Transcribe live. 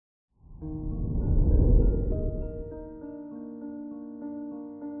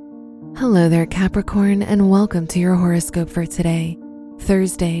Hello there, Capricorn, and welcome to your horoscope for today,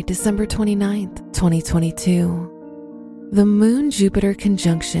 Thursday, December 29th, 2022. The Moon-Jupiter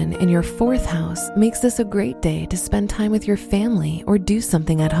conjunction in your 4th house makes this a great day to spend time with your family or do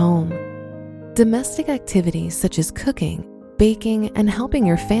something at home. Domestic activities such as cooking, baking, and helping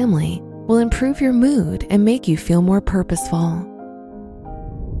your family will improve your mood and make you feel more purposeful.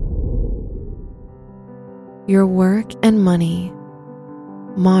 Your work and money.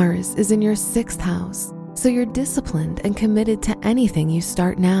 Mars is in your 6th house, so you're disciplined and committed to anything you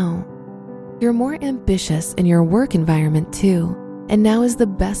start now. You're more ambitious in your work environment too, and now is the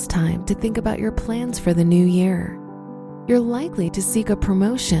best time to think about your plans for the new year. You're likely to seek a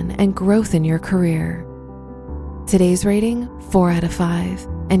promotion and growth in your career. Today's rating, 4 out of 5,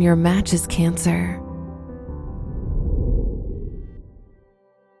 and your match is Cancer.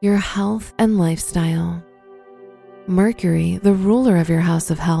 Your health and lifestyle. Mercury, the ruler of your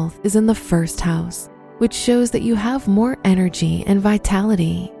house of health, is in the 1st house, which shows that you have more energy and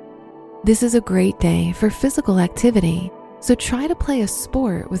vitality. This is a great day for physical activity, so try to play a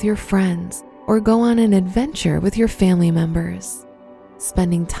sport with your friends or go on an adventure with your family members.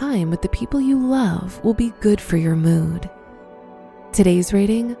 Spending time with the people you love will be good for your mood. Today's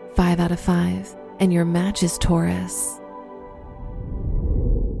rating, 5 out of 5, and your match is Taurus.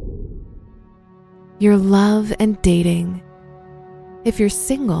 Your love and dating. If you're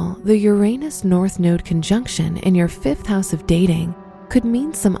single, the Uranus North Node conjunction in your 5th house of dating could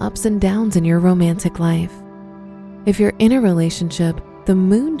mean some ups and downs in your romantic life. If you're in a relationship, the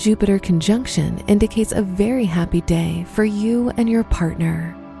Moon-Jupiter conjunction indicates a very happy day for you and your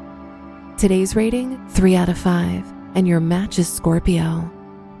partner. Today's rating, 3 out of 5, and your match is Scorpio.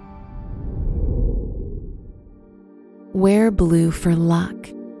 Wear blue for luck.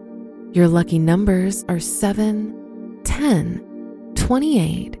 Your lucky numbers are 7, 10,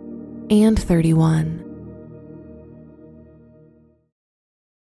 28, and 31.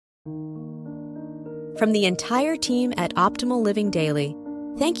 From the entire team at Optimal Living Daily,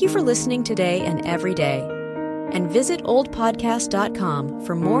 thank you for listening today and every day. And visit oldpodcast.com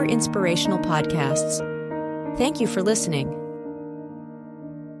for more inspirational podcasts. Thank you for listening.